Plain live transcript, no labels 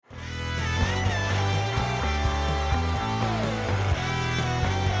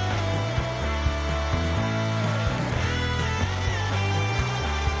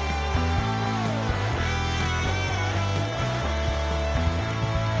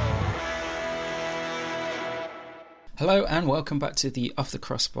Hello and welcome back to the Off the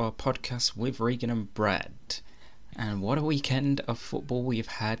Crossbar podcast with Regan and Brad. And what a weekend of football we've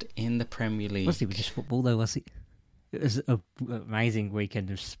had in the Premier League. Wasn't it just football though, was it? It was an amazing weekend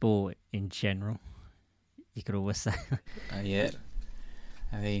of sport in general. You could always say. Yeah.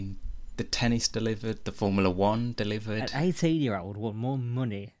 I mean, the tennis delivered, the Formula One delivered. An 18-year-old won more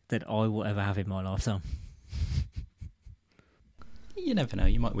money than I will ever have in my lifetime. You never know,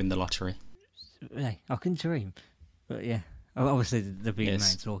 you might win the lottery. Hey, I can dream. But yeah, obviously the big main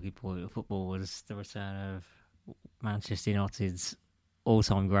talking point of football was the return of Manchester United's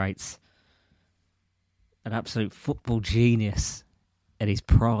all-time greats. An absolute football genius at his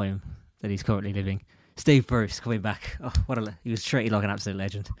prime that he's currently living. Steve Bruce coming back. Oh, he was treated like an absolute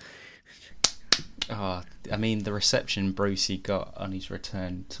legend. Oh, I mean, the reception Brucey got on his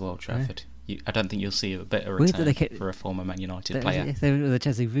return to Old Trafford. Yeah. I don't think you'll see a better return for a former Man United player. They were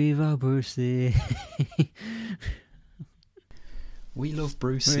chanting, "Viva Brucey!" We love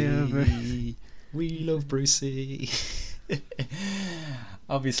Brucey. We love Brucey.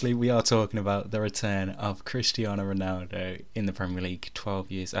 Obviously, we are talking about the return of Cristiano Ronaldo in the Premier League 12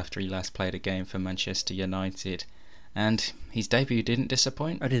 years after he last played a game for Manchester United. And his debut didn't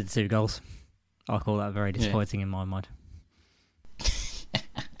disappoint. I did 2 goals. I call that very disappointing in my mind.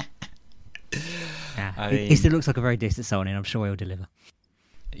 He still looks like a very decent signing. I'm sure he'll deliver.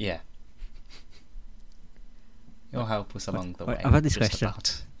 Yeah. He'll help us along the way. I've had this question.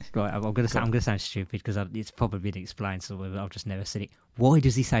 Right, I'm going to sound stupid because it's probably been explained somewhere, but I've just never seen it. Why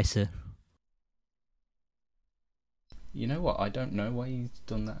does he say sir? You know what? I don't know why he's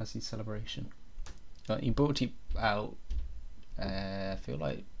done that as his celebration. Like, he brought it out, I feel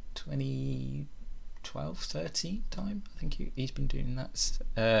like 2012, 13 time. I think he's been doing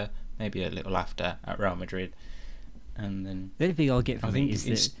that. Maybe a little after at Real Madrid. And then the only thing I'll get from it is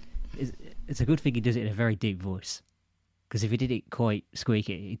that it's a good thing he does it in a very deep voice. Because if he did it quite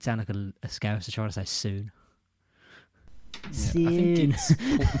squeaky, it'd sound like a Scouser trying to say soon. Yeah,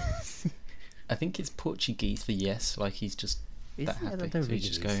 I think it's Portuguese for yes, like he's just that happy. So he's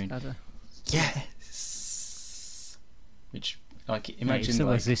just going, yes! Which, like, imagine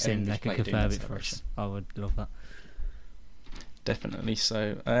someone's listening, they could confirm it for us. I would love that. Definitely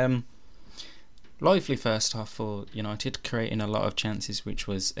so. Lively first half for United, creating a lot of chances, which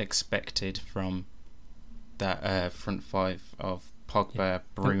was expected from that front five of Pogba,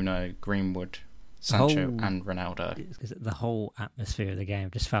 Bruno, Greenwood, Sancho and Ronaldo. The whole atmosphere of the game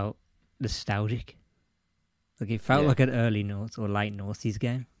just felt nostalgic. Like it felt like an early North or late Northies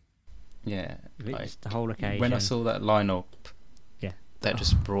game. Yeah. Like, the whole occasion. When I saw that lineup, that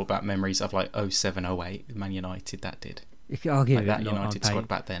just brought back memories of like 07, 08, Man United, that did. You could argue like that United squad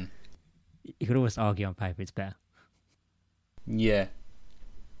back then. You could always argue on paper it's better. Yeah.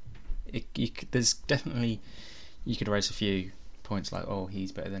 There's definitely, you could raise a few points like, oh,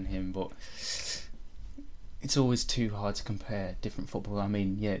 he's better than him, but it's always too hard to compare different football. I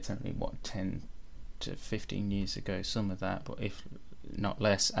mean, yeah, it's only 10 to 15 years ago, some of that, but if not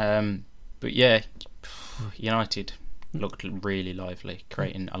less. But yeah, United looked really lively,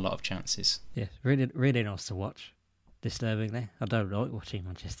 creating a lot of chances. Yeah, really, really nice to watch. Disturbingly, I don't like watching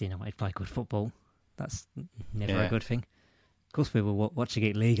Manchester United play good football. That's never a good thing. Of course, we were watching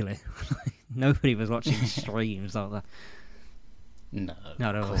it legally. Nobody was watching streams like that. No,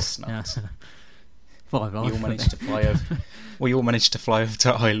 of course not. No. We all managed to fly over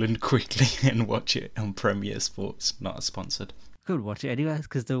to Ireland quickly and watch it on Premier Sports, not sponsored. Could watch it anyway,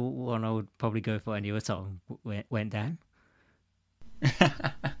 because the one I would probably go for any other time went down.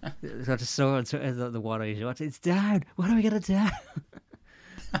 So I just saw on Twitter the one I usually watch. It's down. What are we gonna do?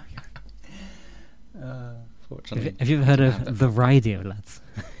 Fortunately, have you ever heard of the radio, lads?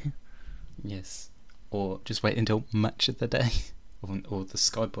 Yes. Or just wait until match of the day, or the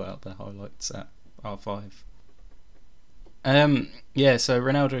Sky put out the highlights at R5. So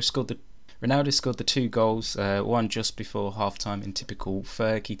Ronaldo scored the 2 goals, one just before half time in typical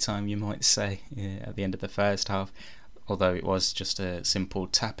Fergie time, you might say, at the end of the first half. Although it was just a simple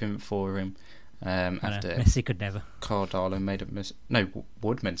tap-in for him after Messi could never. Cardalo made a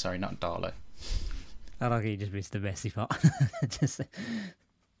Woodman, sorry, not Darlow. I like he just missed the Messi part.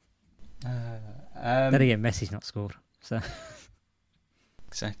 Then again, Messi's not scored, so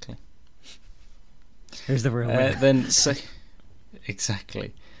exactly. Who's the real winner?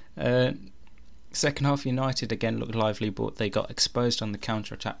 Exactly. Second half, United again looked lively, but they got exposed on the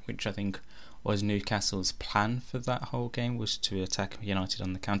counter-attack, which I think was Newcastle's plan for that whole game, was to attack United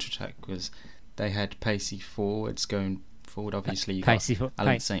on the counter-attack, because they had pacey forwards going forward. Obviously, you got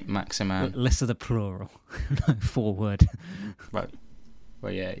Alan St. Maximin. Less of the plural. No, forward. Right.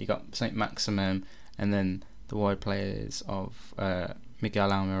 Well, yeah, you got St. Maximin, and then the wide players of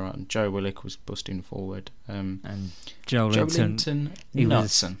Miguel Almiron and Joe Willock was busting forward. And Joe Linton, he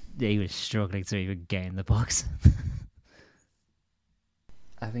was struggling to even get in the box.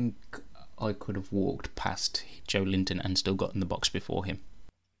 I think I could have walked past Joe Linton and still got in the box before him.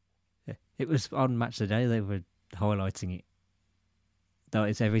 Yeah. It was on Match of the Day, they were highlighting it. Though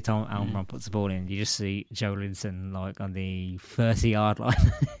it's every time Almiron puts the ball in, you just see Joe Linton like on the 30-yard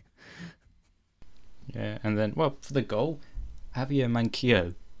line. Yeah, and then, well, for the goal, Javier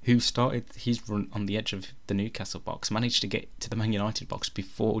Manquillo, who started his run on the edge of the Newcastle box, managed to get to the Man United box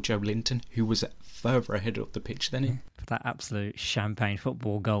before Joe Linton, who was further ahead of the pitch than him. For that absolute champagne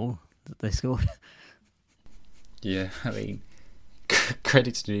football goal that they scored. Yeah, I mean,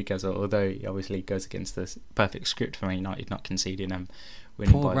 credit to Newcastle, although he obviously goes against the perfect script for Man United not conceding and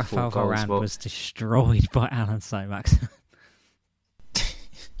winning Poor by Rafael 4 goals. Varane was destroyed by Alan St-Maximin.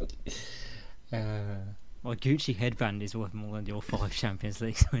 My Gucci headband is worth more than your 5 Champions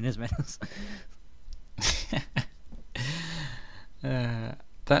League winners' medals.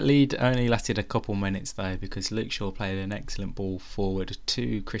 That lead only lasted a couple minutes though, because Luke Shaw played an excellent ball forward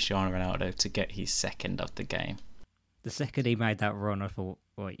to Cristiano Ronaldo to get his second of the game. The second he made that run, I thought,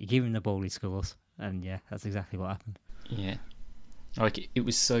 well, you give him the ball, he scores. And yeah, that's exactly what happened. Yeah. Like, it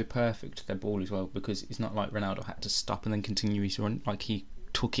was so perfect, their ball as well, because it's not like Ronaldo had to stop and then continue his run. Like, he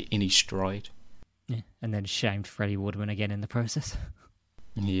took it in his stride. Yeah, and then shamed Freddie Woodman again in the process.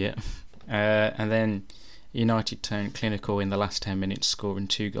 Yeah. And then United turned clinical in the last 10 minutes, scoring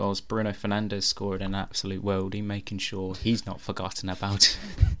 2 goals. Bruno Fernandes scored an absolute worldie, making sure he's not forgotten about.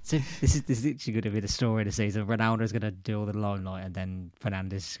 So this is literally going to be the story of the season. Ronaldo's going to do all the limelight, and then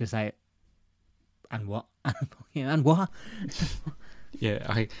Fernandes is going to say, and what? And what?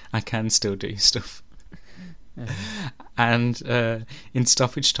 Yeah, I can still do stuff. And in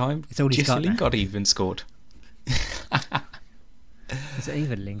stoppage time, Jesse Lingard even scored. Is it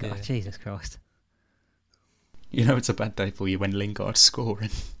even Lingard? Yeah. Jesus Christ. You know it's a bad day for you when Lingard's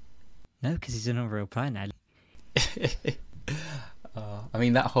scoring. No, because he's an unreal player now. I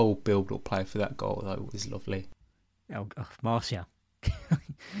mean, that whole build-up play for that goal, though, was lovely. Oh, Martial.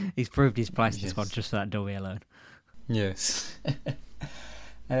 He's proved his place in the squad just for that dummy alone. Yes.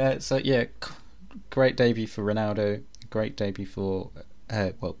 So, yeah, great debut for Ronaldo. Great debut for...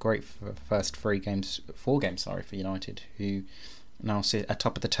 great for first 4 games, for United, who now sit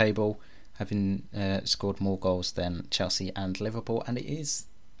atop of the table, having scored more goals than Chelsea and Liverpool, and it is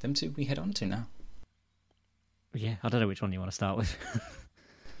them two we head on to now. Yeah, I don't know which one you want to start with.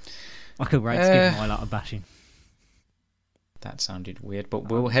 I could rate to give my lot of bashing. That sounded weird, but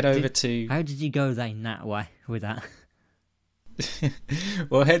we'll head over to... How did you go that way with that?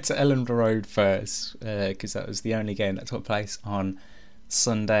 We'll head to Elland Road first, because that was the only game that took place on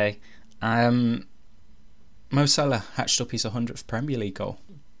Sunday. Mo Salah hatched up his 100th Premier League goal.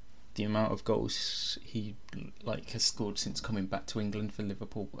 The amount of goals he has scored since coming back to England for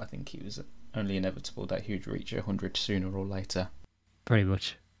Liverpool, I think it was only inevitable that he would reach 100 sooner or later. Pretty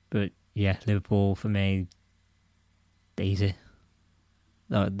much. But yeah, Liverpool for me, easy.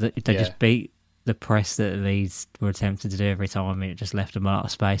 They just beat the press that Leeds were attempting to do every time. It just left them a lot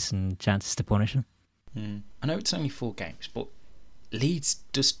of space and chances to punish them. I know it's only 4 games, but Leeds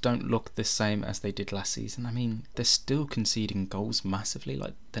just don't look the same as they did last season. I mean, they're still conceding goals massively.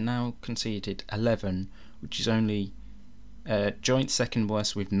 Like, they're now conceded 11, which is only joint second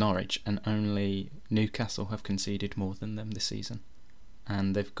worst with Norwich, and only Newcastle have conceded more than them this season.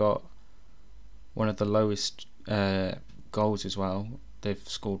 And they've got one of the lowest goals as well. They've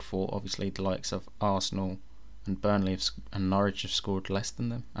scored for, obviously, the likes of Arsenal and Burnley and Norwich have scored less than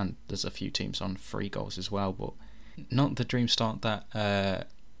them, and there's a few teams on 3 goals as well, but not the dream start that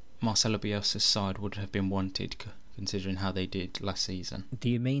Marcelo Bielsa's side would have been wanted, considering how they did last season. Do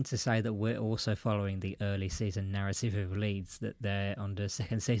you mean to say that we're also following the early season narrative of Leeds, that they're under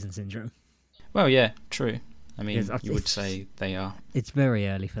second season syndrome? Well, yeah, true. I mean, you would say they are. It's very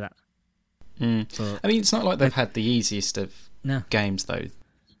early for that. But I mean, it's not like they've had the easiest of games, though.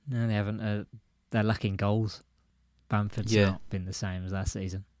 No, they haven't. They're lacking goals. Bamford's not been the same as last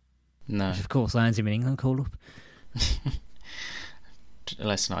season. No. Which, of course, lands him in England call-up.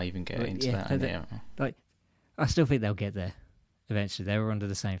 Let's not even get into that. I still think they'll get there eventually. They were under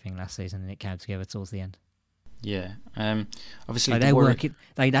the same thing last season, and it came together towards the end. Yeah. Obviously,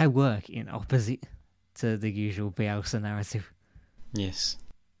 they now work in opposite to the usual Bielsa narrative. Yes.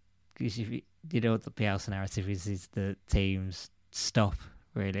 Because you know what the Bielsa narrative is the teams stop,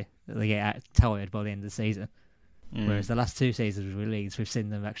 really. They get tired by the end of the season. Whereas the last 2 seasons with Leeds, we've seen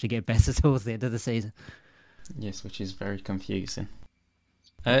them actually get better towards the end of the season. Yes, which is very confusing.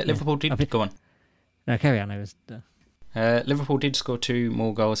 Liverpool did go on. No, carry on. It was. Liverpool did score 2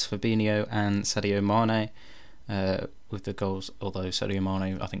 more goals for Fabinho and Sadio Mane. With the goals, although Sadio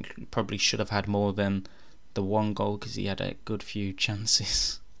Mane, I think, probably should have had more than the 1 goal because he had a good few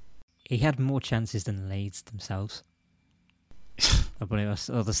chances. He had more chances than Leeds themselves. I believe I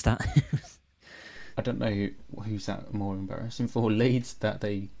saw the stat. I don't know who's that more embarrassing for, Leeds that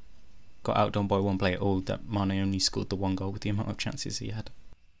they got outdone by 1 player, or that Mane only scored the 1 goal with the amount of chances he had.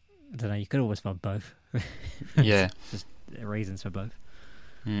 I don't know, you could always find both. Yeah. Just reasons for both.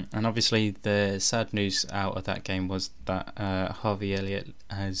 And obviously the sad news out of that game was that Harvey Elliott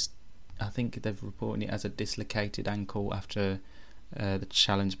has, I think they've reported it as a dislocated ankle after the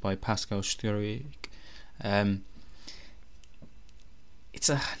challenge by Pascal Struijk. It's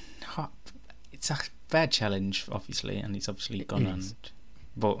a fair challenge, obviously, and it's obviously gone on.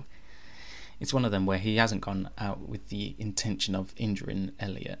 But it's one of them where he hasn't gone out with the intention of injuring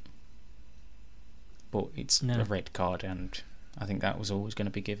Elliott. But it's a red card, and I think that was always going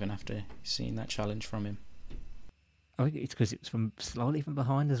to be given after seeing that challenge from him. I think it's because it was from slightly from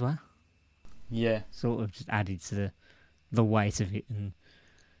behind as well. Yeah. Sort of just added to the weight of it, and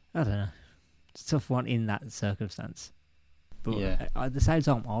I don't know. It's a tough one in that circumstance. But at the same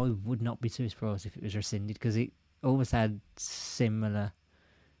time, I would not be too surprised if it was rescinded, because it always had similar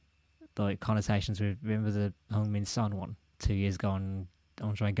connotations with, remember the Heung-min Son one 2 years ago on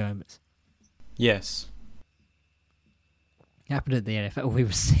Andre Gomez? Yes. It happened at the NFL. We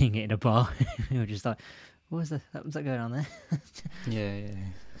were seeing it in a bar. We were just like, what was that? What's that going on there? Yeah.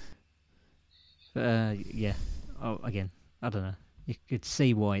 But yeah. Oh, again, I don't know. You could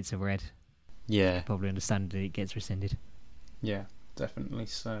see why it's a red. Yeah. Probably understand that it gets rescinded. Yeah, definitely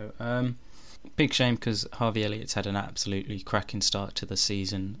so. Big shame because Harvey Elliott's had an absolutely cracking start to the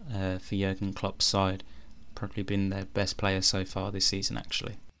season for Jurgen Klopp's side. Probably been their best player so far this season,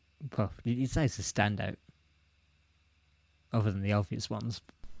 actually. Well, you'd say it's a standout, other than the obvious ones.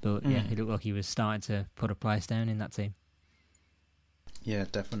 But yeah, he looked like he was starting to put a place down in that team. Yeah,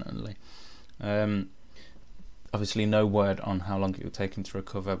 definitely. Obviously, no word on how long it will take him to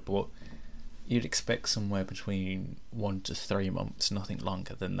recover, but you'd expect somewhere between 1 to 3 months, nothing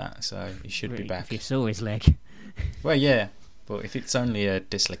longer than that. So he should be back. If you saw his leg. Well, yeah, but if it's only a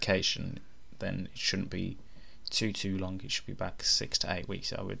dislocation, then it shouldn't be too long. It should be back 6 to 8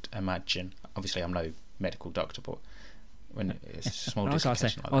 weeks, I would imagine. Obviously, I'm no medical doctor, but when it's a small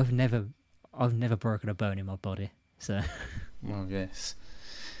dislocation like that. I've never broken a bone in my body, so. Well, yes.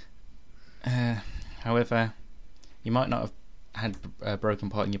 However, you might not have had a broken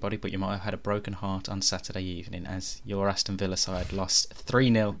part in your body, but you might have had a broken heart on Saturday evening as your Aston Villa side lost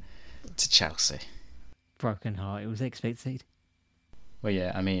 3-0 to Chelsea. Broken heart, it was expected. Well,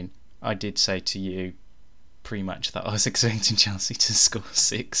 yeah, I mean, I did say to you pre-match that I was expecting Chelsea to score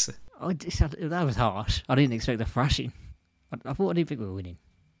 6. That was harsh. I didn't expect the thrashing. I didn't think we were winning.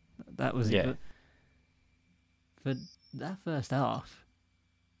 That was it. But for that first half,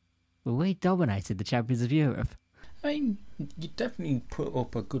 we dominated the champions of Europe. I mean, you definitely put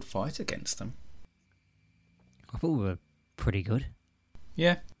up a good fight against them. I thought we were pretty good.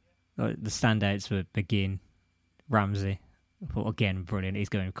 Yeah. The standouts were McGinn, Ramsey. I thought, again, brilliant. He's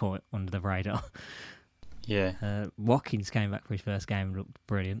going quite under the radar. Yeah. Watkins came back for his first game and looked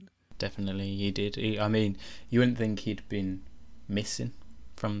brilliant. Definitely, he did. I mean, you wouldn't think he'd been missing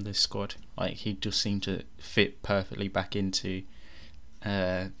from the squad. Like, he just seemed to fit perfectly back into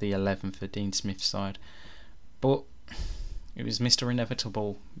the 11 for Dean Smith's side. But it was Mr.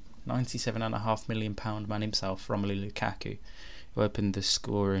 Inevitable, £97.5 million man himself, Romelu Lukaku, who opened the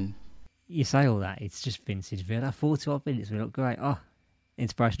score. And you say all that, it's just vintage Villa. 40-odd minutes, we look great. Oh,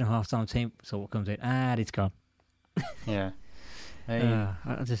 inspirational half-time team. So what comes in? It's gone. Yeah. Why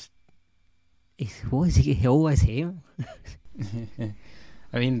is he always here?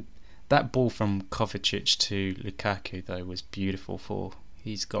 I mean, that ball from Kovacic to Lukaku, though, was beautiful for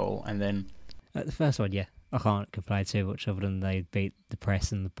his goal. And then the first one, yeah, I can't complain too much other than they beat the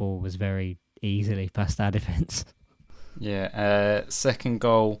press and the ball was very easily past our defence. Yeah, second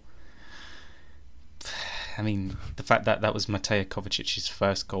goal, I mean, the fact that that was Mateo Kovacic's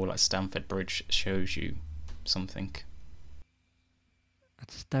first goal at Stamford Bridge shows you something. I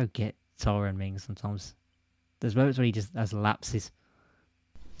just don't get Tyrone Mings sometimes. There's moments where he just has lapses.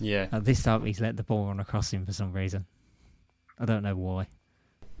 Yeah. This time he's let the ball run across him for some reason. I don't know why.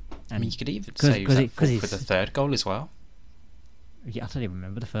 And I mean, you could even say he was at fault for the third goal as well. Yeah, I don't even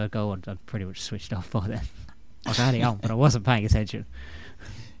remember the third goal. I'd pretty much switched off by then. I had it on, but I wasn't paying attention.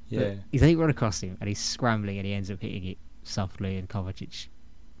 Yeah. But he's let it run across him, and he's scrambling, and he ends up hitting it softly, and Kovacic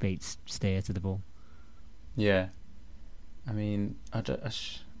beats Steer to the ball. Yeah. I mean, I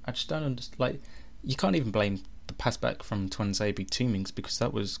just don't understand. Like, you can't even blame the pass back from Tuanzebe to Mings because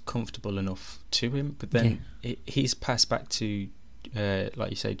that was comfortable enough to him. But then his pass back to, like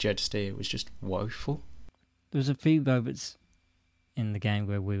you say, Jed Steer was just woeful. There was a few moments in the game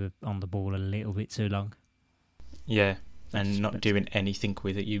where we were on the ball a little bit too long. Yeah, and not doing anything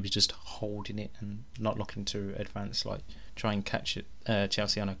with it. You was just holding it and not looking to advance, like try and catch it,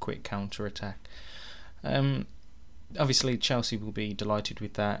 Chelsea on a quick counter attack. Obviously, Chelsea will be delighted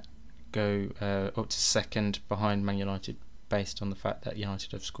with that. Go up to second behind Man United, based on the fact that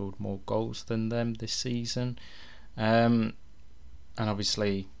United have scored more goals than them this season. And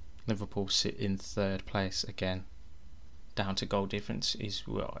obviously, Liverpool sit in third place again. Down to goal difference is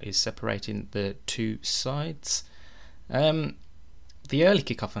separating the two sides. The early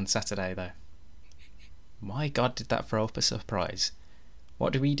kickoff on Saturday, though. My God, did that throw up a surprise?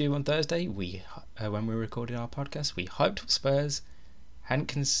 What did we do on Thursday? When we recorded our podcast, we hyped up Spurs, hadn't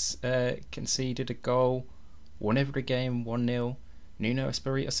conceded a goal, won every game 1-0. Nuno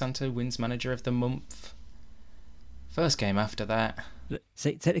Espirito Santo wins Manager of the Month. First game after that.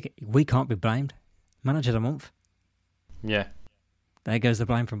 See, technically, we can't be blamed. Manager of the Month. Yeah. There goes the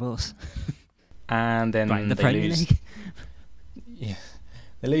blame from us. And then blame the they Premier lose. League. Yeah.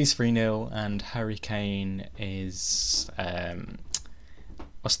 They lose 3-0 and Harry Kane is...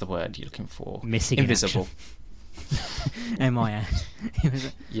 what's the word you're looking for? Missing Invisible. MIA.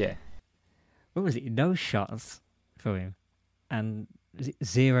 Yeah. What was it? No shots for him. And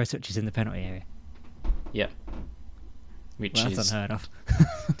 0 touches in the penalty area. Yeah. Which that's is unheard of.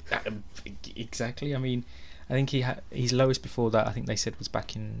 Exactly. I mean, I think his lowest before that, I think they said, was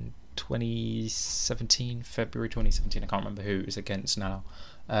back in 2017, February 2017. I can't remember who it was against now,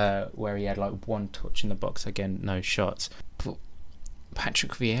 where he had like one touch in the box. Again, no shots. But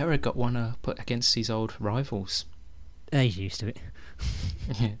Patrick Vieira got one put against his old rivals. He's used to it.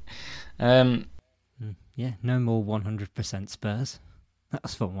 Yeah. Yeah, no more 100% Spurs. That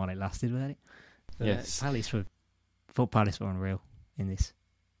was fun while it lasted, wasn't it? Yes. Palace were unreal in this.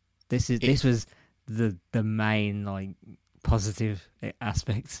 This was the main like positive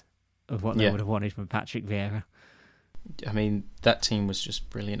aspect of what they would have wanted from Patrick Vieira. I mean, that team was just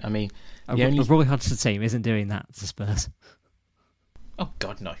brilliant. I mean, the Roy Hodgson team isn't doing that to Spurs. Oh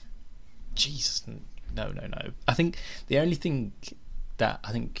God, no! Jesus, no. I think the only thing that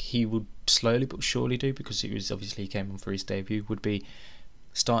I think he would slowly but surely do, because he came on for his debut, would be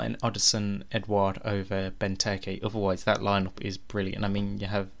starting Oderson Edouard over Benteke. Otherwise, that lineup is brilliant. I mean, you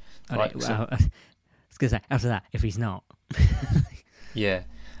have. I was going to say, after that, if he's not. Yeah,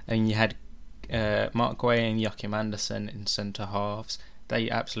 and you had Mark Guay and Joachim Andersen in centre halves. They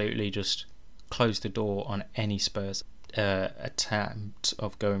absolutely just closed the door on any Spurs attempt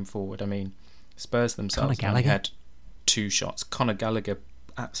of going forward. I mean, Spurs themselves only had 2 shots. Conor Gallagher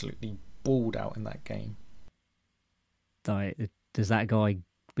absolutely balled out in that game. Does that guy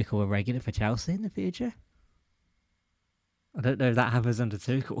become a regular for Chelsea in the future? I don't know if that happens under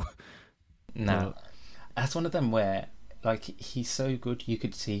Tuchel. No, that's one of them where, like, he's so good you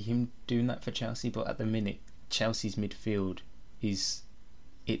could see him doing that for Chelsea, but at the minute Chelsea's midfield is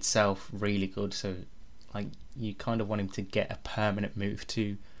itself really good, so like you kind of want him to get a permanent move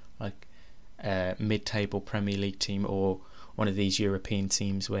to like a mid-table Premier League team or one of these European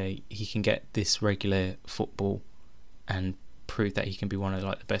teams where he can get this regular football and prove that he can be one of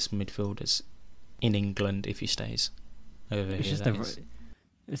like the best midfielders in England if he stays over it's here.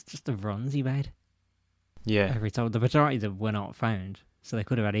 It's just the runs he made. Yeah. Every time. The majority of them were not found, so they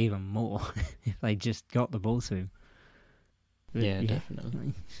could have had even more if they just got the ball to him. Yeah,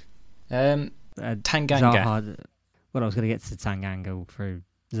 definitely. Tanganga. Zaha, I was going to get to Tanganga through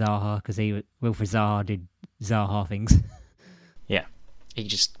Zaha, because Wilfried Zaha did Zaha things. Yeah, he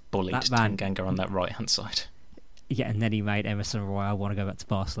just bullied Tanganga on that right-hand side. Yeah, and then he made Emerson Royal want to go back to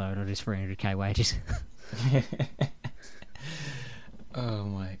Barcelona on his 300k wages. Oh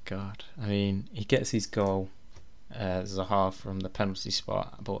my God. I mean, he gets his goal, Zaha, from the penalty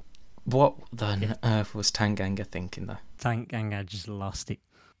spot, but what on earth was Tanganga thinking though? Tanganga just lost it.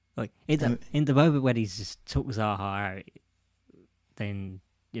 Like in the moment when he's just took Zaha out, then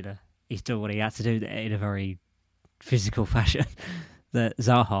he's done what he had to do in a very physical fashion. That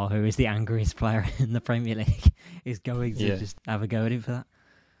Zaha, who is the angriest player in the Premier League, is going to just have a go at him for that.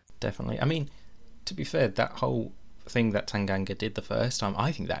 Definitely. I mean, to be fair, that whole thing that Tanganga did the first time,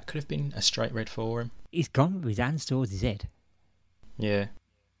 I think that could have been a straight red for him. He's gone with his hands towards his head. Yeah.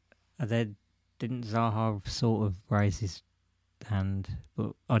 And then didn't Zaha sort of raise his hand?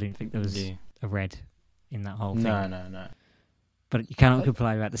 But I didn't think there was a red in that whole thing. No. But you cannot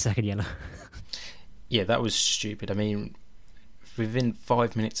complain about the second yellow. Yeah, that was stupid. I mean, within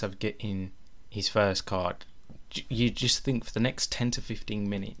 5 minutes of getting his first card, you just think for the next 10 to 15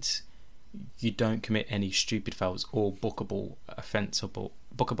 minutes, you don't commit any stupid fouls or bookable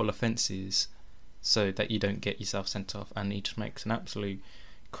offences so that you don't get yourself sent off. And he just makes an absolute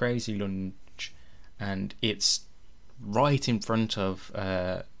crazy lunge, and it's right in front of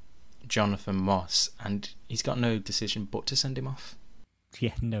Jonathan Moss, and he's got no decision but to send him off.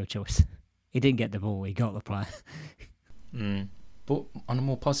 Yeah, no choice. He didn't get the ball, he got the player. But on a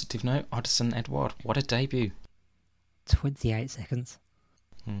more positive note, Odsonne Edouard, what a debut. 28 seconds.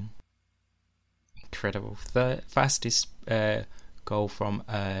 Incredible. The fastest goal from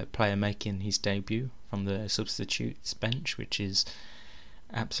a player making his debut from the substitutes bench, which is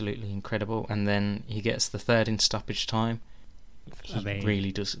absolutely incredible. And then he gets the third in stoppage time. He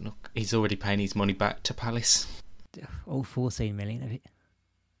really doesn't look... He's already paying his money back to Palace. All 14 million of it.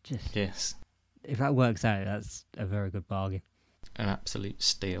 Yes. If that works out, that's a very good bargain. An absolute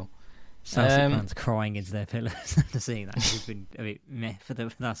steal. Celtic fans crying into their pillows after seeing that. It's been a bit meh for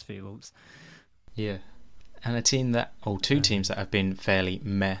the last few months. Yeah. And two teams that have been fairly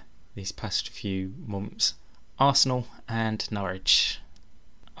meh these past few months. Arsenal and Norwich.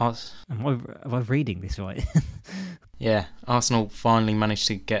 Am I reading this right? Yeah, Arsenal finally managed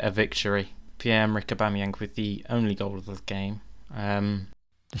to get a victory. Pierre-Emerick Aubameyang with the only goal of the game.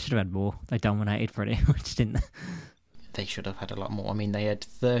 They should have had more. They dominated pretty much, didn't they? They should have had a lot more. I mean, they had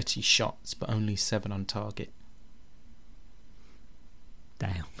 30 shots, but only 7 on target.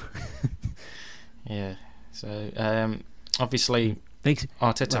 Damn. Yeah. So, obviously,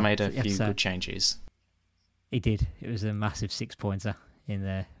 Arteta made a few good changes. He did. It was a massive 6-pointer in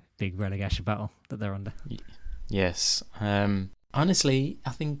the big relegation battle that they're under. Yes. Honestly, I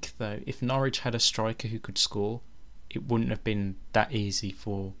think, though, if Norwich had a striker who could score, it wouldn't have been that easy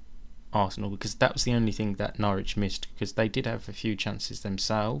for Arsenal, because that was the only thing that Norwich missed, because they did have a few chances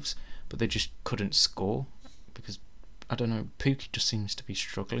themselves, but they just couldn't score, because, I don't know, Pukki just seems to be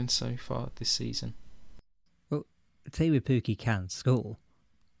struggling so far this season. Well, the team with Pukki can score.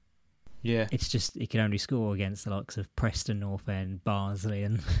 Yeah. It's just he can only score against the likes of Preston North End, Barnsley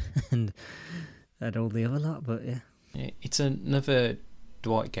and all the other lot, but yeah. It's another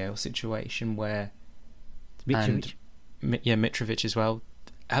Dwight Gale situation where Mitrovic. Mitrovic as well,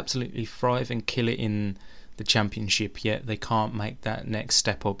 absolutely thrive and kill it in the Championship, yet they can't make that next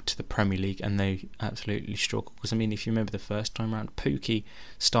step up to the Premier League, and they absolutely struggle. Because I mean, if you remember the first time round, Pukki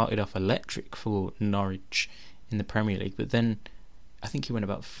started off electric for Norwich in the Premier League, but then I think he went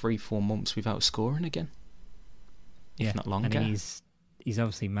about 3-4 months without scoring again, if not longer. And he's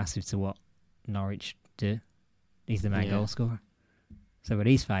obviously massive to what Norwich do. He's the main goal scorer. So when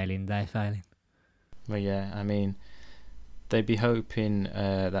he's failing, they're failing. Well, yeah, I mean, they'd be hoping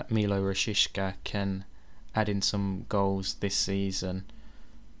that Milo Rashica can add in some goals this season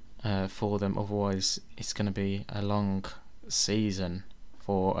for them. Otherwise, it's going to be a long season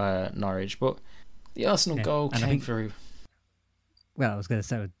for Norwich. But the Arsenal goal came through. Well, I was going to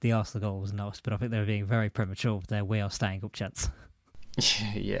say the Arsenal goal was nice, but I think they were being very premature with their "we are staying up" chants.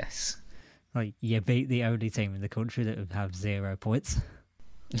 Yes. Like, you beat the only team in the country that would have 0 points.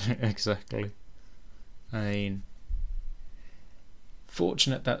 Exactly. I mean,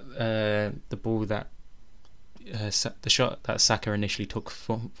 fortunate that the ball that the shot that Saka initially took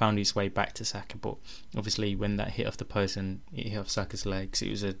found its way back to Saka, but obviously when that hit off the post and it hit off Saka's legs, it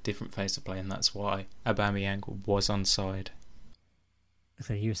was a different phase of play, and that's why Aubameyang was onside.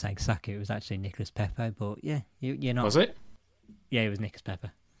 So you were saying Saka, it was actually Nicolas Pepe, but yeah, you're not. Was it? Yeah, it was Nicolas Pepe.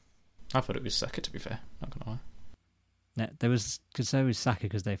 I thought it was Saka, to be fair. Not gonna lie. No, there was Saka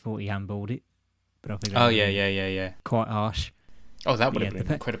because they thought he handballed it, but I think yeah. quite harsh. Oh, that would have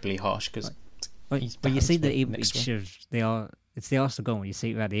been incredibly harsh because. But you see the image of it's the Arsenal goal. When you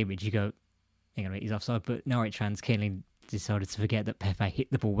see it about the image, you go, "Hang on a minute, he's offside." But Norwich fans clearly decided to forget that Pepe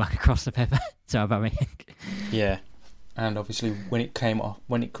hit the ball back across the Pepe. So about me. Yeah, and obviously when it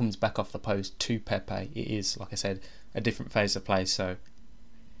comes back off the post to Pepe, it is, like I said, a different phase of play. So.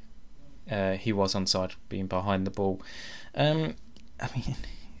 He was onside, being behind the ball. I mean,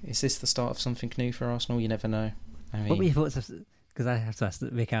 is this the start of something new for Arsenal? You never know. I mean, what were your thoughts? Because I have to ask,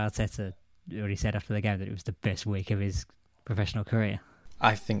 Mikel Arteta already said after the game that it was the best week of his professional career.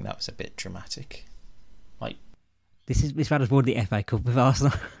 I think that was a bit dramatic. Like, this man has won the FA Cup with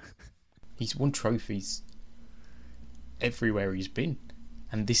Arsenal. He's won trophies everywhere he's been,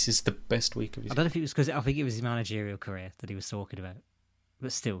 and this is the best week of his. I don't know if it was because I think it was his managerial career that he was talking about.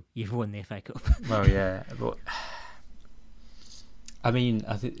 But still, you've won the FA Cup. Well, yeah, but I mean,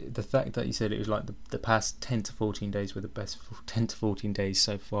 I think the fact that you said it was like the past 10 to 14 days were the best 10 to 14 days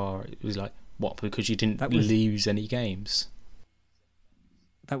so far. It was like, what? Because you didn't lose any games?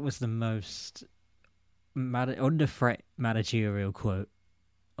 That was the most under threat managerial quote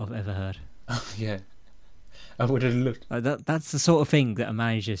I've ever heard. Oh, yeah. I would have looked. That's the sort of thing that a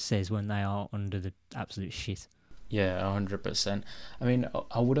manager says when they are under the absolute shit. Yeah, 100%. I mean,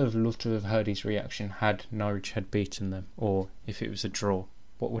 I would have loved to have heard his reaction had Norwich had beaten them, or if it was a draw.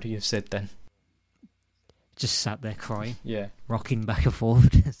 What would he have said then? Just sat there crying. Yeah. Rocking back and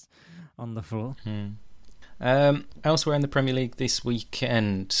forth on the floor. Elsewhere in the Premier League this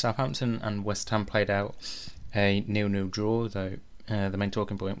weekend, Southampton and West Ham played out a 0-0 draw, though the main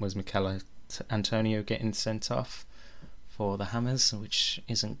talking point was Mikel Antonio getting sent off for the Hammers, which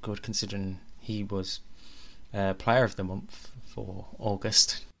isn't good considering he was Player of the Month for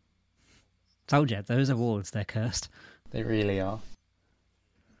August. Told you, those awards, they're cursed. They really are.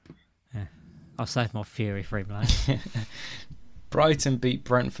 Yeah. I'll save my fury for him later. Brighton beat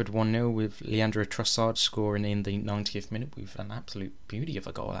Brentford 1-0 with Leandro Trossard scoring in the 90th minute with an absolute beauty of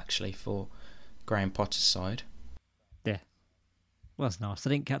a goal, actually, for Graham Potter's side. Yeah. Well, it's nice. I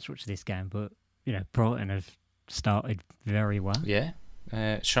didn't catch much of this game, but, Brighton have started very well. Yeah.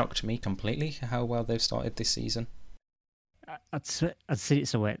 Shocked me completely how well they've started this season. I'd say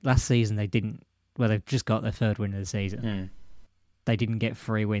it's a wet. Last season they didn't. Well, they've just got their third win of the season. They didn't get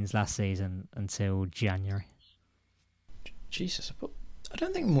 3 wins last season until January. Jesus, but I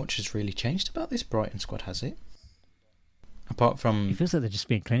don't think much has really changed about this Brighton squad, has it? Apart from... It feels like they're just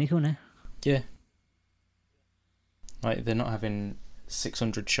being clinical now. Yeah. Like, they're not having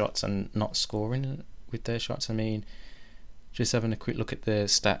 600 shots and not scoring with their shots. I mean, just having a quick look at the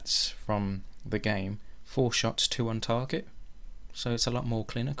stats from the game. 4 shots, 2 on target. So it's a lot more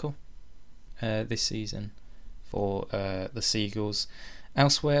clinical this season for the Seagulls.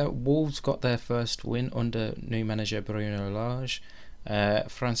 Elsewhere, Wolves got their first win under new manager Bruno Lage.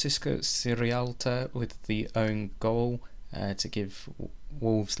 Francisco Sirialta with the own goal to give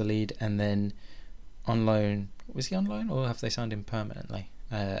Wolves the lead, and then on loan, was he on loan or have they signed him permanently?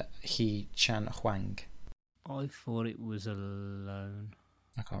 He Chan Huang. I thought it was a loan.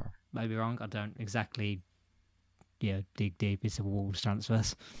 I can't remember. Maybe wrong. I don't exactly dig deep into Wolves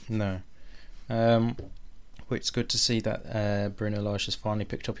transfers. No. But it's good to see that Bruno Lage has finally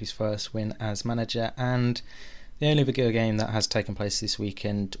picked up his first win as manager, and the only bigger game that has taken place this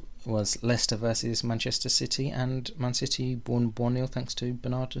weekend was Leicester versus Manchester City, and Man City won 1-0 thanks to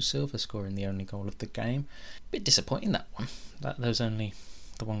Bernardo Silva scoring the only goal of the game. Bit disappointing that one. That there was only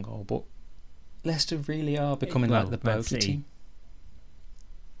the one goal, but Leicester really are becoming like the bogey team.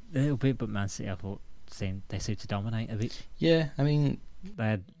 A little bit, but Man City I thought they seemed to dominate a bit. Yeah, I mean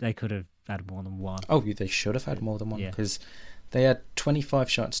they could have had more than one. Oh, they should have had more than one, because they had 25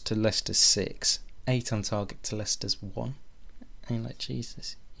 shots to Leicester's 6, 8 on target to Leicester's 1. I mean, like,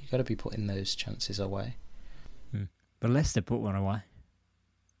 Jesus, you got to be putting those chances away. But Leicester put one away.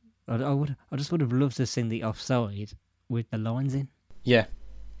 I just would have loved to have seen the offside with the lines in. Yeah,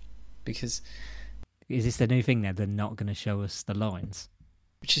 because is this the new thing now? They're not going to show us the lines,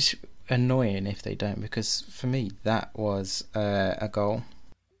 which is annoying if they don't, because for me that was a goal.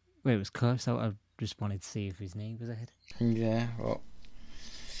 Well, it was close. I just wanted to see if his knee was ahead. Yeah, well,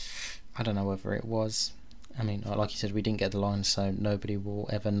 I don't know whether it was. I mean, like you said, we didn't get the line, so nobody will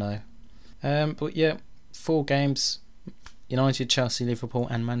ever know. But yeah, 4 games: United, Chelsea, Liverpool,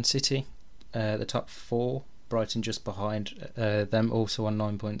 and Man City. The top 4. Brighton just behind them, also on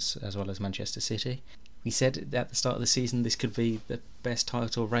 9 points, as well as Manchester City. We said at the start of the season this could be the best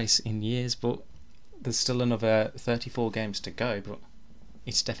title race in years, but there's still another 34 games to go. But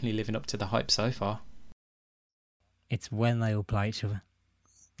it's definitely living up to the hype so far. It's when they all play each other.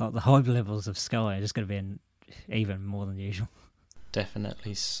 Like, the high levels of Sky are just going to be even more than usual.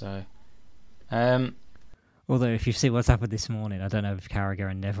 Definitely so. Although, if you see what's happened this morning, I don't know if Carragher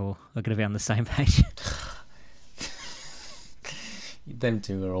and Neville are going to be on the same page. Them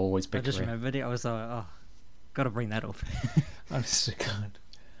two are always bickering. I just remembered it. I was like, got to bring that up. Honestly, God,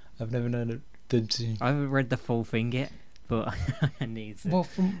 I've never known them two. I haven't read the full thing yet, but I need to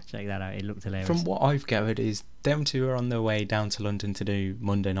check that out. It looked hilarious. From what I've gathered, is them two are on their way down to London to do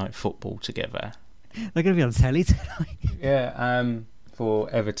Monday Night Football together. They're going to be on telly tonight. Yeah, for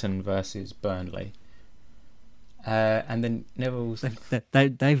Everton versus Burnley. And then Neville's...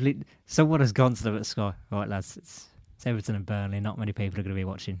 Someone has gone to them at Sky. Right, lads, it's Everton and Burnley. Not many people are going to be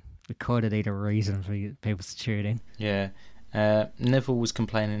watching. We kind of need a reason for people to tune in. Yeah. Neville was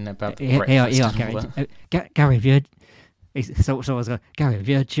complaining about the breakfast. Gary, have you heard... So I was going, Gary, have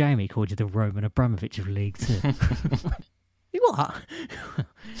you heard Jamie called you the Roman Abramovich of League Two? What?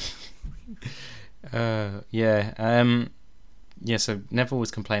 Yeah. So Neville was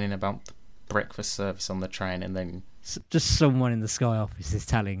complaining about the breakfast service on the train, and then just someone in the Sky office is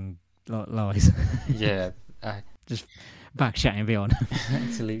telling lies. Yeah. Just back-chatting beyond.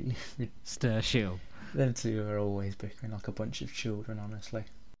 Absolutely. Stir shit up. Them two are always bickering like a bunch of children, honestly.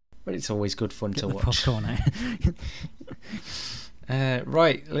 But it's always good fun Get to the watch. popcorn out.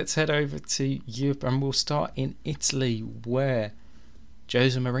 Right, let's head over to Europe, and we'll start in Italy, where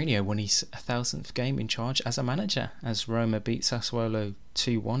Jose Mourinho won his 1,000th game in charge as a manager, as Roma beat Sassuolo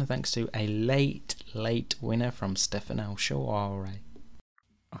 2-1 thanks to a late winner from Stefano Sciorre.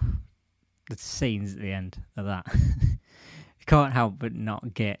 The scenes at the end of that. You can't help but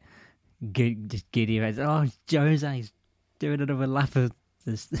not get just giddy about, oh, Jose's doing another lap of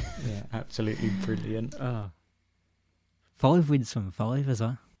this. Yeah, absolutely brilliant. 5 wins from 5 as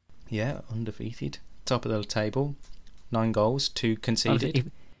well. Yeah, undefeated. Top of the table. 9 goals, 2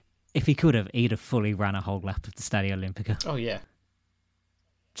 conceded. If he could have, he'd have fully ran a whole lap of the Stadio Olimpico. Oh, yeah.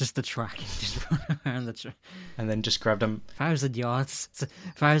 Just the track. Just run around the track. And then just grabbed them. 1,000 yards.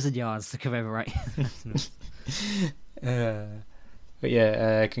 1,000 yards to commemorate. But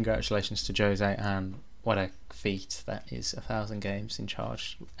yeah, congratulations to Jose, and what a feat that is. 1,000 games in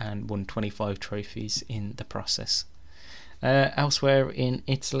charge and won 25 trophies in the process. Elsewhere in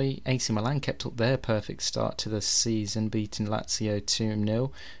Italy, AC Milan kept up their perfect start to the season, beating Lazio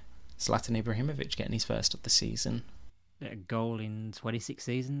 2-0. Zlatan Ibrahimovic getting his first of the season. A goal in 26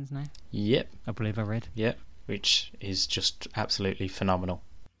 seasons now? Yep. I believe I read. Yep, which is just absolutely phenomenal.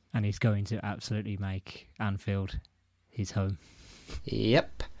 And he's going to absolutely make Anfield his home.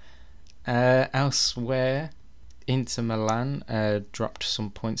 Yep. Elsewhere, Inter Milan dropped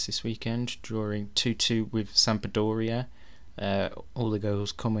some points this weekend, drawing 2-2 with Sampdoria. All the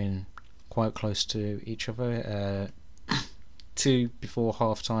goals coming quite close to each other. 2 before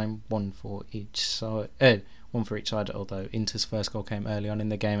half time, 1 for each side. 1 for each side, although Inter's first goal came early on in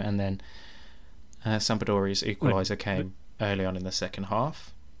the game, and then Sampdoria's equaliser came early on in the second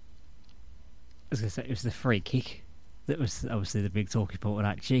half. I was going to say, it was the free kick that was obviously the big talking point of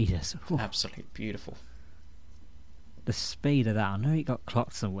that. Jesus. Absolutely beautiful. The speed of that, I know it got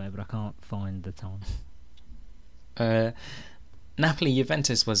clocked somewhere, but I can't find the time.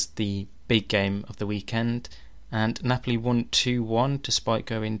 Napoli-Juventus was the big game of the weekend, and Napoli won 2-1 despite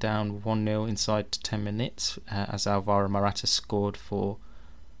going down 1-0 inside 10 minutes, as Alvaro Morata scored for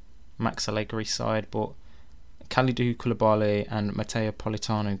Max Allegri's side, but Kalidou Koulibaly and Matteo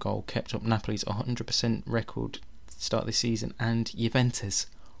Politano goal kept up Napoli's 100% record to start this season, and Juventus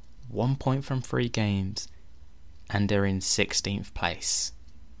 1 point from 3 games, and they're in 16th place.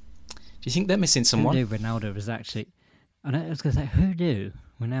 Do you think they're missing someone? Who knew Ronaldo was actually... I was going to say, who knew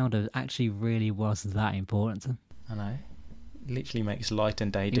Ronaldo actually really was that important to them? I know. Literally makes light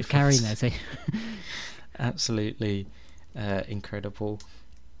and day he difference. He was carrying their team. Absolutely incredible.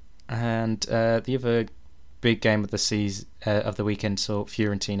 And the other big game of the season of the weekend saw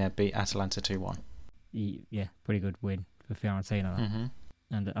Fiorentina beat Atalanta 2-1. Yeah, pretty good win for Fiorentina. Mm-hmm.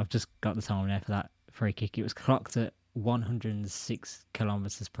 And I've just got the time there for that free kick. It was clocked at 106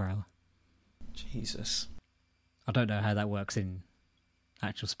 kilometres per hour. Jesus. I don't know how that works in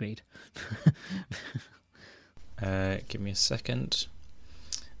actual speed. Give me a second.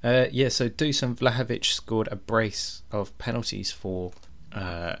 So Dusan Vlahovic scored a brace of penalties for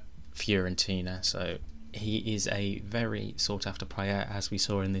Fiorentina. So he is a very sought after player, as we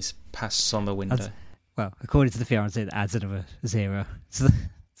saw in this past summer window. Well, according to the Fiorentina, that adds another 0 to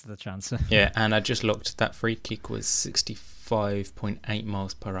the transfer. Yeah, and I just looked. That free kick was 65.8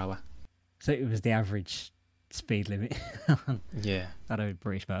 miles per hour. So it was the average speed limit. Yeah. That old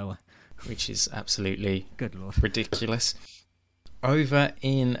British motorway. Which is absolutely good Lord. Ridiculous. Over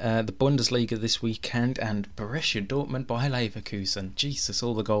in the Bundesliga this weekend, and Borussia Dortmund by Leverkusen. Jesus,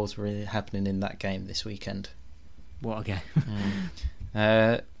 all the goals were happening in that game this weekend. What a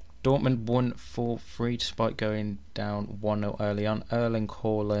game. Dortmund won 4-3 despite going down 1-0 early on. Erling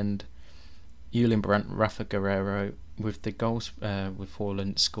Haaland, Julian Brandt, Rafa Guerreiro, with the goals, with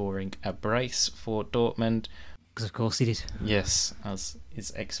Haaland scoring a brace for Dortmund. Because of course he did. Yes, as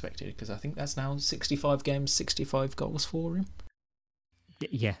is expected, because I think that's now 65 games, 65 goals for him.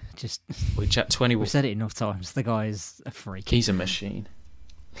 Yeah, just... Which at 21... We've said it enough times, the guy's a freak. He's a machine.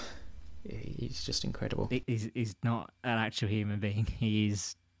 He's just incredible. He's not an actual human being.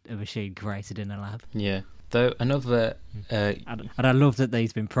 He's a machine created in a lab. Yeah. Though another... and I love that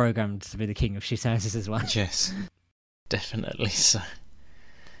he's been programmed to be the king of shithouses as well. Yes. Definitely so.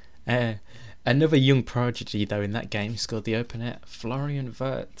 Another young prodigy, though, in that game scored the opener, Florian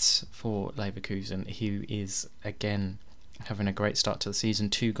Wirtz for Leverkusen, who is, again, having a great start to the season.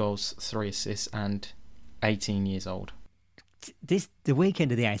 2 goals, 3 assists, and 18 years old. The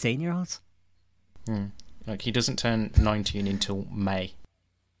weekend of the 18-year-olds? Like, he doesn't turn 19 until May.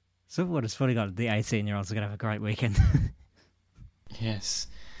 So what has funny got the 18-year-olds are going to have a great weekend. Yes.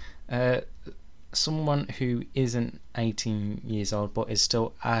 Someone who isn't 18 years old but is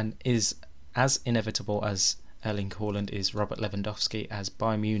still is as inevitable as Erling Haaland is Robert Lewandowski, as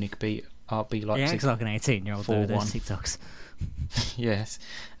Bayern Munich beat RB Leipzig. Yeah, it's like an 18-year-old doing those TikToks. Yes.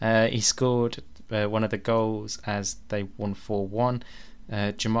 He scored one of the goals as they won 4-1.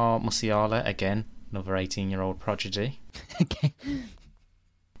 Jamal Musiala, again, another 18-year-old prodigy. Okay.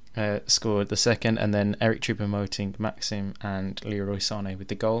 Scored the second, and then Eric Choupo-Moting, Maxim and Leroy Sané with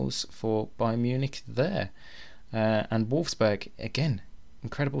the goals for Bayern Munich there. And Wolfsburg, again,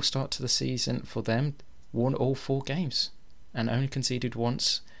 incredible start to the season for them. Won all 4 games and only conceded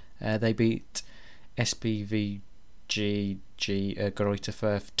once. They beat SPVGG Greuther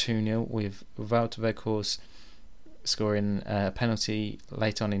Fürth 2-0 with Wout Weghorst scoring a penalty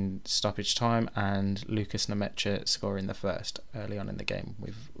late on in stoppage time, and Lucas Nemecha scoring the first early on in the game,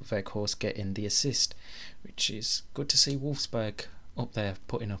 with Weghorst getting the assist, which is good to see Wolfsburg up there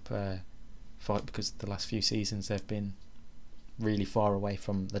putting up a fight, because the last few seasons they've been really far away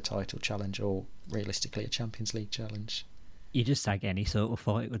from the title challenge, or realistically a Champions League challenge. You just take any sort of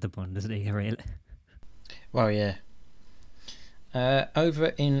fight with the Bundesliga, really. Well, yeah. Over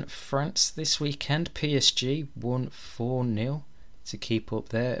in France this weekend, PSG won 4-0 to keep up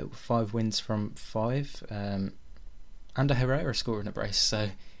there. 5 wins from 5. Ander Herrera scoring a brace. So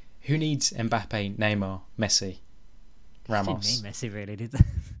who needs Mbappe, Neymar, Messi, Ramos? Didn't need Messi, really, did they?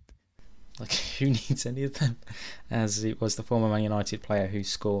 Like, who needs any of them? As it was the former Man United player who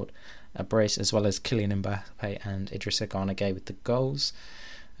scored a brace, as well as Kylian Mbappe and Idrissa Gana Gueye with the goals.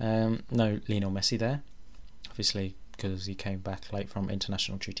 No Lionel Messi there, obviously, because he came back late from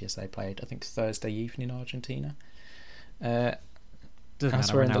international duty, as they played, I think, Thursday evening in Argentina. Doesn't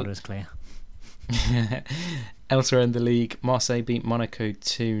matter, Ronaldo's clear. Elsewhere in the league, Marseille beat Monaco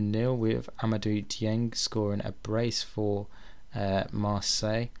 2-0 with Amadou Dieng scoring a brace for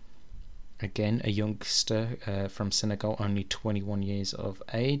Marseille. Again, a youngster from Senegal, only 21 years of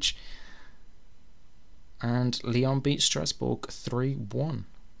age. And Lyon beat Strasbourg 3-1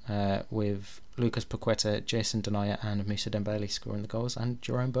 with Lucas Paqueta, Jason Denayer and Moussa Dembele scoring the goals, and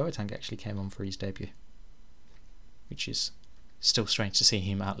Jerome Boateng actually came on for his debut, which is still strange to see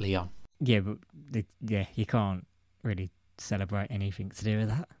him at Lyon. Yeah, but you can't really celebrate anything to do with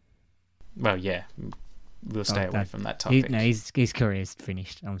that. Well, yeah, we'll stay away from that topic. His career's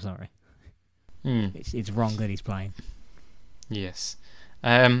finished, I'm sorry. It's wrong that he's playing. Yes.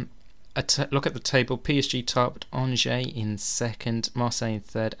 Look at the table. PSG topped, Angers in second, Marseille in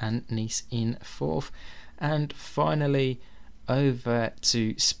third, and Nice in fourth. And finally, over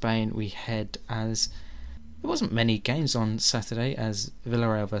to Spain we head, as there wasn't many games on Saturday, as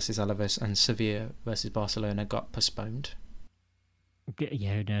Villarreal versus Alaves and Sevilla versus Barcelona got postponed.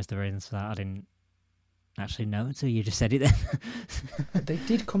 Yeah, who knows the reasons for that? I didn't actually know until you just said it then. They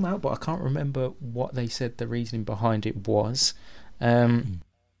did come out, but I can't remember what they said the reasoning behind it was.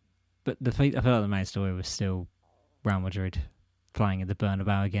 But I felt like the main story was still Real Madrid playing at the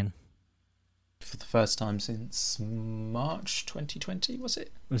Bernabeu again. For the first time since March 2020, was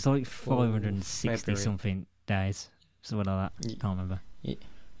it? It was like 560-something days, something like that. Can't remember.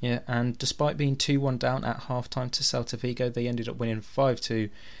 Yeah, and despite being 2-1 down at half-time to Celta Vigo, they ended up winning 5-2.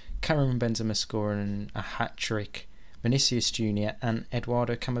 Karim Benzema scoring a hat-trick, Vinicius Jr. and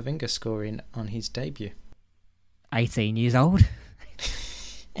Eduardo Camavinga scoring on his debut. 18 years old.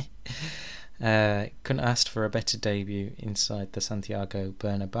 Couldn't ask for a better debut inside the Santiago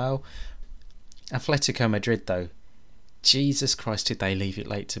Bernabeu. Atletico Madrid, though, Jesus Christ, did they leave it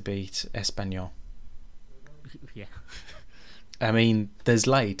late to beat Espanyol? Yeah. I mean, there's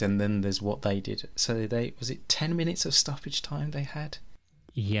late and then there's what they did. So was it 10 minutes of stoppage time they had?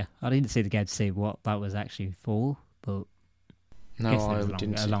 Yeah, I didn't see the game to see what that was actually for, but no, I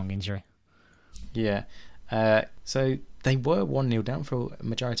didn't. A long injury. Yeah. So they were 1-0 down for a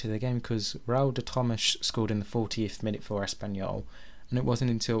majority of the game, because Raul de Tomas scored in the 40th minute for Espanyol, and it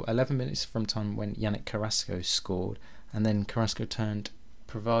wasn't until 11 minutes from time when Yannick Carrasco scored, and then Carrasco turned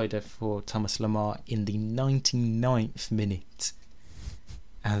provider for Thomas Lemar in the 99th minute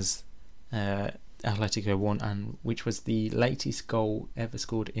as Atletico won, and which was the latest goal ever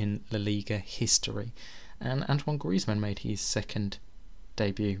scored in La Liga history. And Antoine Griezmann made his second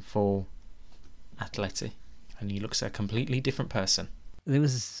debut for Atleti, and he looks a completely different person. There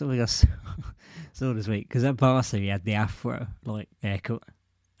was something else saw this week, because at Barca he had the afro haircut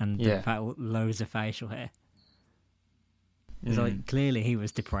and loads of facial hair. It's like, clearly he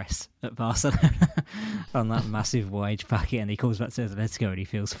was depressed at Barcelona on that massive wage packet, and he comes back to Atletico and he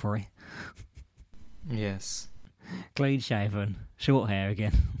feels free. Yes. Clean shaven, short hair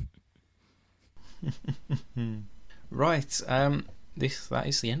again. Right. That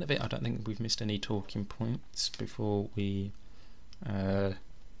is the end of it. I don't think we've missed any talking points before we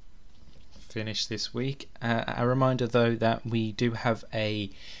finish this week. A reminder, though, that we do have a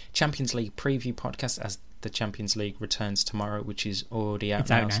Champions League preview podcast as the Champions League returns tomorrow, which is already out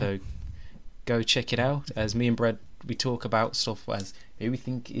now. So go check it out. As me and Brad, we talk about stuff as who we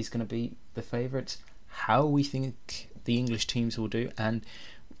think is going to be the favourites, how we think the English teams will do, and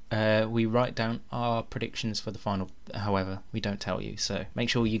we write down our predictions for the final. However, we don't tell you, so make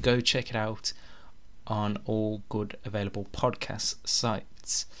sure you go check it out on all good available podcast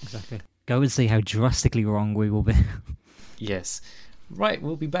sites. Exactly. Go and see how drastically wrong we will be. Yes. Right,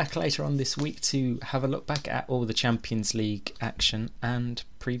 we'll be back later on this week to have a look back at all the Champions League action and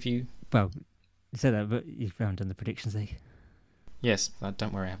preview. Well, you said that, but you haven't done the predictions league. Yes,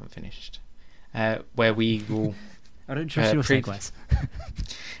 don't worry, I haven't finished. Where we will... I don't trust your segues.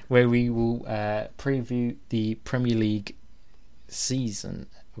 Where we will preview the Premier League season,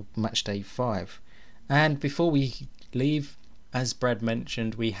 match day 5. And before we leave, as Brad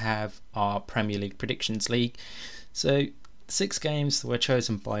mentioned, we have our Premier League Predictions League. So 6 games were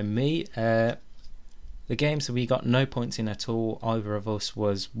chosen by me. The games that we got no points in at all, either of us,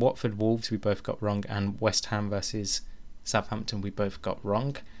 was Watford Wolves, we both got wrong, and West Ham versus Southampton, we both got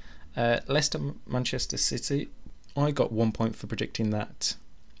wrong. Leicester Manchester City, I got 1 point for predicting that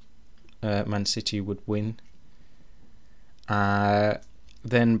Man City would win. Then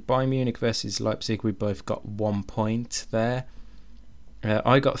Bayern Munich versus Leipzig, we both got 1 point there.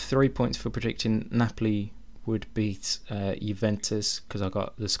 I got 3 points for predicting Napoli would beat Juventus, because I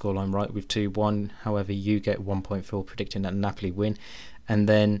got the scoreline right with 2-1. However, you get 1 point for predicting that Napoli win. And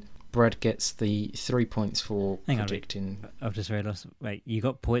then Brad gets the 3 points for predicting... I've just realised, wait, you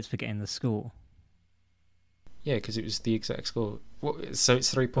got points for getting the score? Yeah, because it was the exact score. So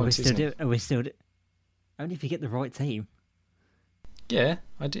it's 3 points, isn't it? Only if you get the right team. Yeah,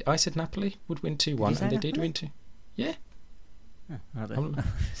 I did. I said Napoli would win 2-1, and they did win 2. Yeah. Oh,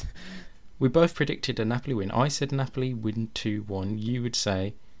 we both predicted a Napoli win. I said Napoli win 2-1. You would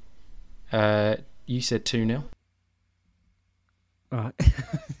say... you said 2-0. Right.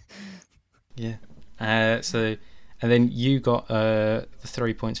 Yeah. And then you got the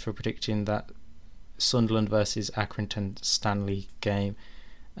 3 points for predicting that Sunderland versus Accrington Stanley game.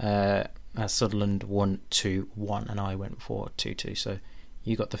 Sunderland won 2-1 and I went for 2-2, so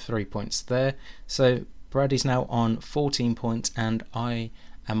you got the 3 points there. So Brad is now on 14 points and I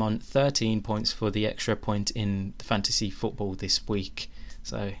am on 13 points for the extra point in the fantasy football this week,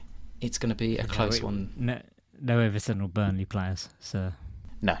 so it's going to be a close one. No Everton or Burnley players, so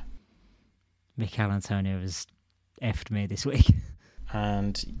no. Mikel Antonio has effed me this week.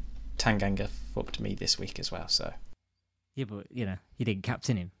 And Tanganga fucked me this week as well, so... Yeah, but, you didn't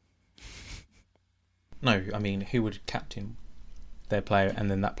captain him. No, I mean, who would captain their player and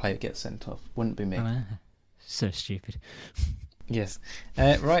then that player gets sent off? Wouldn't be me. So stupid. Yes.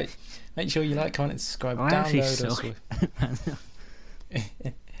 Right. Make sure you like, comment and subscribe. Download us. I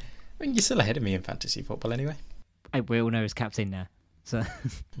mean, you're still ahead of me in fantasy football anyway. We all know he's captain now. So...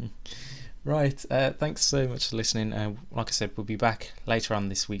 Right, thanks so much for listening. Like I said, we'll be back later on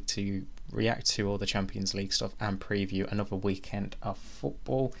this week to react to all the Champions League stuff and preview another weekend of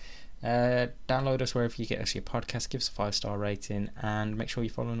football. Download us wherever you get us your podcast, give us a 5-star rating, and make sure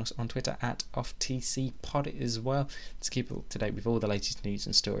you're following us on Twitter at OffTCPod as well to keep up to date with all the latest news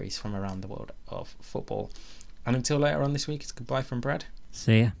and stories from around the world of football. And until later on this week, it's goodbye from Brad.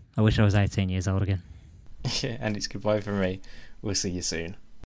 See ya. I wish I was 18 years old again. Yeah, and it's goodbye from me. We'll see you soon.